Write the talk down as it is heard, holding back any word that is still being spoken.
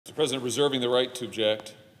Mr. President, reserving the right to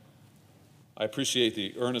object. I appreciate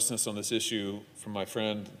the earnestness on this issue from my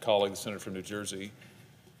friend and colleague, the Senator from New Jersey.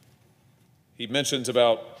 He mentions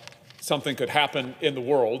about something could happen in the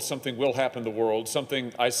world, something will happen in the world,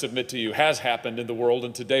 something I submit to you has happened in the world,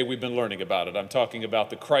 and today we've been learning about it. I'm talking about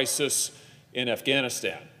the crisis in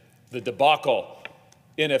Afghanistan, the debacle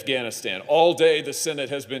in Afghanistan. All day the Senate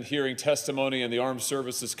has been hearing testimony in the Armed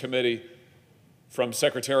Services Committee from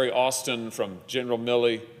Secretary Austin, from General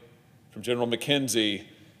Milley, from General McKenzie,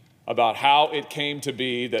 about how it came to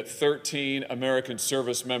be that 13 American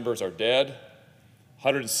service members are dead,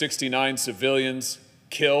 169 civilians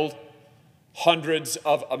killed, hundreds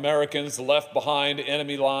of Americans left behind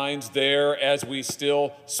enemy lines there as we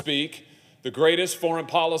still speak. The greatest foreign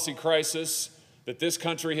policy crisis that this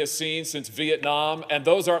country has seen since Vietnam, and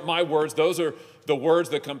those aren't my words, those are the words,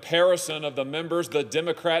 the comparison of the members, the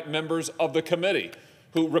Democrat members of the committee,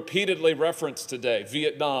 who repeatedly referenced today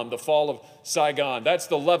Vietnam, the fall of Saigon. That's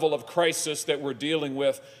the level of crisis that we're dealing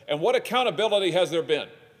with. And what accountability has there been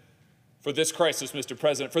for this crisis, Mr.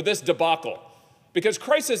 President, for this debacle? Because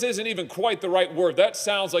crisis isn't even quite the right word. That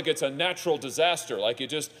sounds like it's a natural disaster, like it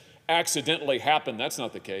just accidentally happened. That's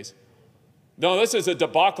not the case. No, this is a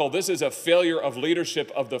debacle. This is a failure of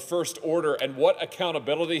leadership of the first order. And what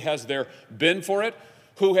accountability has there been for it?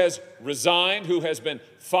 Who has resigned? Who has been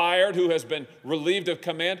fired? Who has been relieved of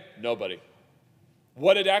command? Nobody.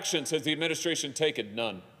 What actions has the administration taken?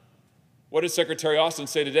 None. What did Secretary Austin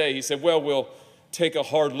say today? He said, well, we'll take a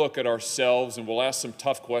hard look at ourselves and we'll ask some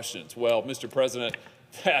tough questions. Well, Mr. President,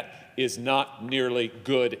 that is not nearly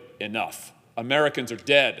good enough. Americans are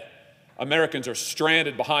dead. Americans are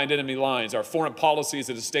stranded behind enemy lines. Our foreign policy is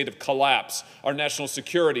in a state of collapse. Our national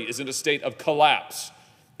security is in a state of collapse.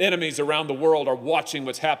 Enemies around the world are watching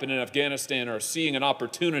what's happened in Afghanistan, are seeing an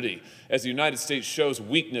opportunity as the United States shows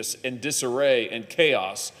weakness and disarray and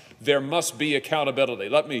chaos. There must be accountability.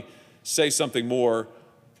 Let me say something more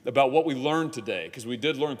about what we learned today, because we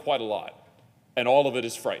did learn quite a lot, and all of it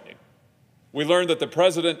is frightening. We learned that the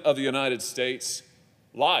President of the United States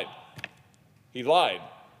lied. He lied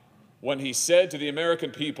when he said to the American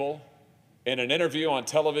people in an interview on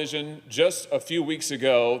television just a few weeks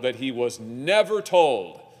ago that he was never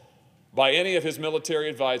told by any of his military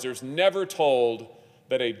advisors, never told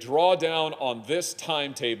that a drawdown on this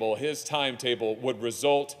timetable, his timetable, would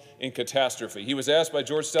result in catastrophe. He was asked by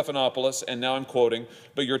George Stephanopoulos, and now I'm quoting,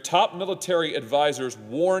 but your top military advisors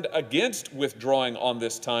warned against withdrawing on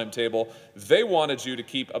this timetable. They wanted you to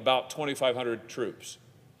keep about 2,500 troops.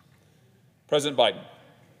 President Biden,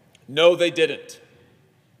 no, they didn't.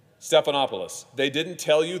 Stephanopoulos, they didn't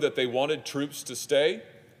tell you that they wanted troops to stay?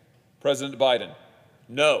 President Biden,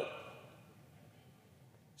 no.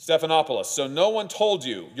 Stephanopoulos, so no one told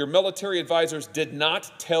you, your military advisors did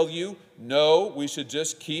not tell you, no, we should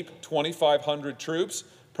just keep 2,500 troops?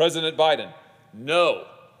 President Biden, no.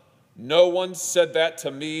 No one said that to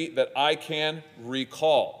me that I can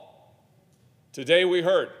recall. Today we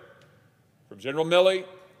heard from General Milley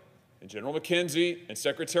and General McKenzie and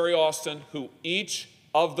Secretary Austin, who each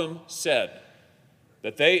of them said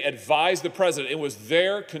that they advised the president. It was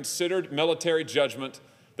their considered military judgment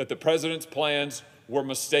that the president's plans were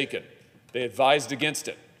mistaken. They advised against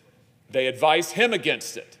it. They advised him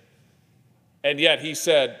against it. And yet he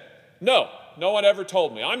said, no, no one ever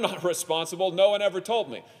told me. I'm not responsible. No one ever told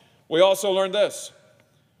me. We also learned this.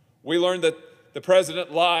 We learned that the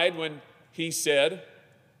president lied when he said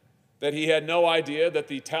that he had no idea that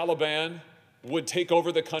the Taliban would take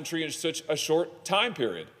over the country in such a short time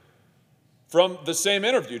period. From the same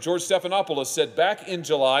interview, George Stephanopoulos said back in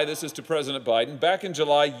July, this is to President Biden, back in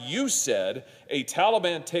July, you said a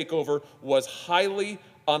Taliban takeover was highly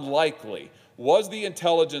unlikely. Was the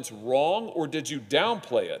intelligence wrong, or did you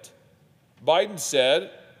downplay it? Biden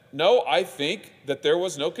said, no, I think that there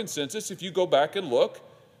was no consensus. If you go back and look,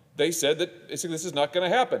 they said that this is not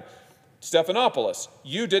going to happen. Stephanopoulos,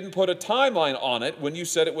 you didn't put a timeline on it when you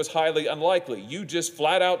said it was highly unlikely. You just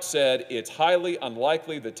flat out said it's highly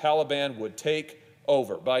unlikely the Taliban would take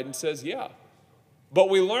over. Biden says, yeah.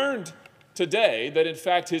 But we learned today that, in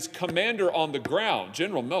fact, his commander on the ground,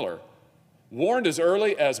 General Miller, warned as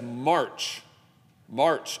early as March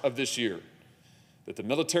of this year that the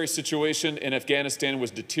military situation in Afghanistan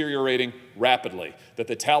was deteriorating rapidly, that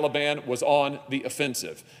the Taliban was on the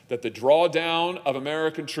offensive, that the drawdown of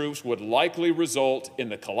American troops would likely result in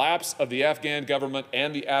the collapse of the Afghan government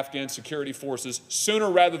and the Afghan security forces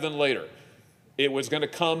sooner rather than later. It was going to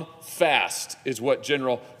come fast, is what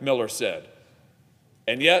General Miller said.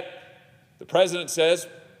 And yet, the president says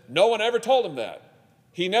no one ever told him that.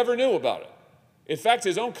 He never knew about it. In fact,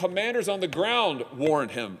 his own commanders on the ground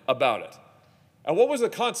warned him about it. And what was the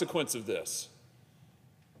consequence of this?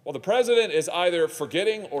 Well, the president is either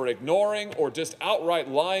forgetting or ignoring or just outright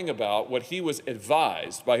lying about what he was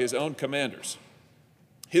advised by his own commanders.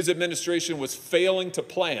 His administration was failing to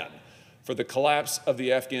plan for the collapse of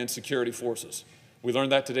the Afghan security forces. We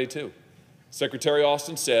learned that today, too. Secretary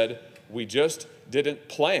Austin said, we just didn't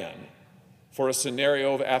plan for a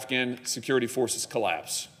scenario of Afghan security forces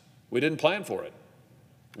collapse. We didn't plan for it.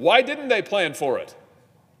 Why didn't they plan for it?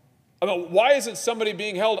 I mean, why isn't somebody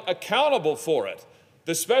being held accountable for it?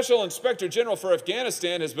 The Special Inspector General for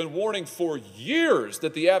Afghanistan has been warning for years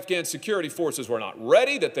that the Afghan security forces were not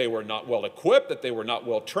ready, that they were not well equipped, that they were not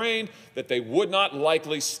well trained, that they would not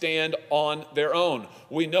likely stand on their own.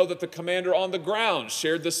 We know that the commander on the ground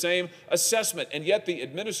shared the same assessment, and yet the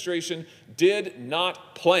administration did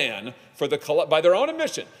not plan for by their own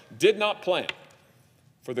admission, did not plan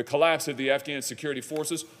for the collapse of the Afghan security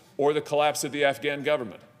forces or the collapse of the Afghan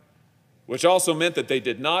government, which also meant that they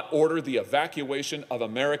did not order the evacuation of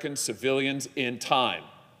American civilians in time.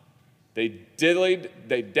 They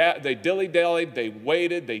dilly-dallied, they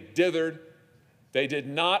waited, they dithered. They did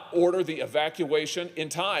not order the evacuation in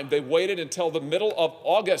time. They waited until the middle of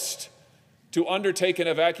August to undertake an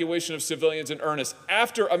evacuation of civilians in earnest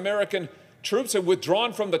after American troops had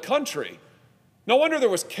withdrawn from the country. No wonder there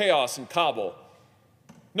was chaos in Kabul.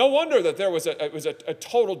 No wonder that it was a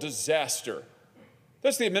total disaster.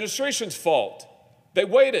 That's the administration's fault. They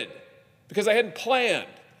waited because they hadn't planned.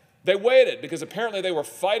 They waited because apparently they were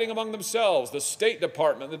fighting among themselves, the State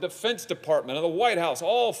Department, the Defense Department, and the White House,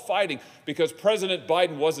 all fighting because President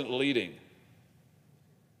Biden wasn't leading.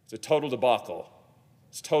 It's a total debacle.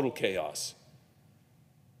 It's total chaos.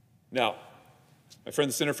 Now, my friend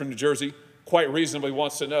the senator from New Jersey quite reasonably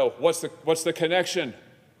wants to know, what's the connection?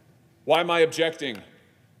 Why am I objecting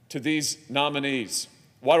to these nominees?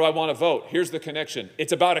 Why do I want to vote? Here's the connection.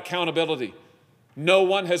 It's about accountability. No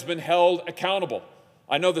one has been held accountable.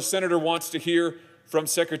 I know the senator wants to hear from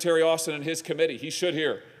Secretary Austin and his committee. He should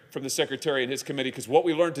hear from the Secretary and his committee, because what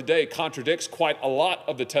we learned today contradicts quite a lot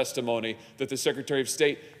of the testimony that the Secretary of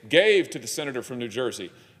State gave to the senator from New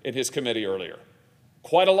Jersey in his committee earlier.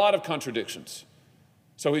 Quite a lot of contradictions.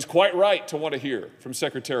 So he's quite right to want to hear from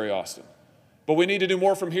Secretary Austin. But we need to do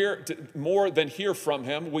more than hear from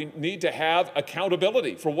him. We need to have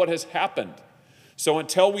accountability for what has happened. So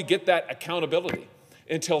until we get that accountability,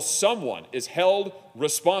 until someone is held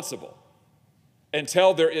responsible,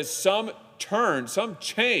 until there is some turn, some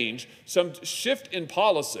change, some shift in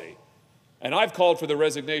policy, and I've called for the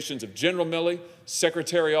resignations of General Milley,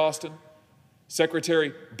 Secretary Austin,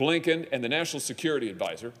 Secretary Blinken, and the National Security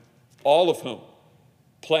Advisor, all of whom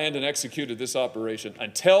planned and executed this operation.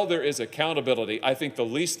 Until there is accountability, I think the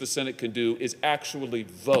least the Senate can do is actually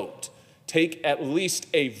vote. Take at least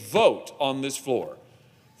a vote on this floor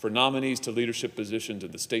for nominees to leadership positions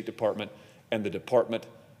in the State Department and the Department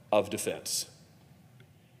of Defense.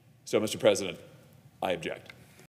 So, Mr. President, I object.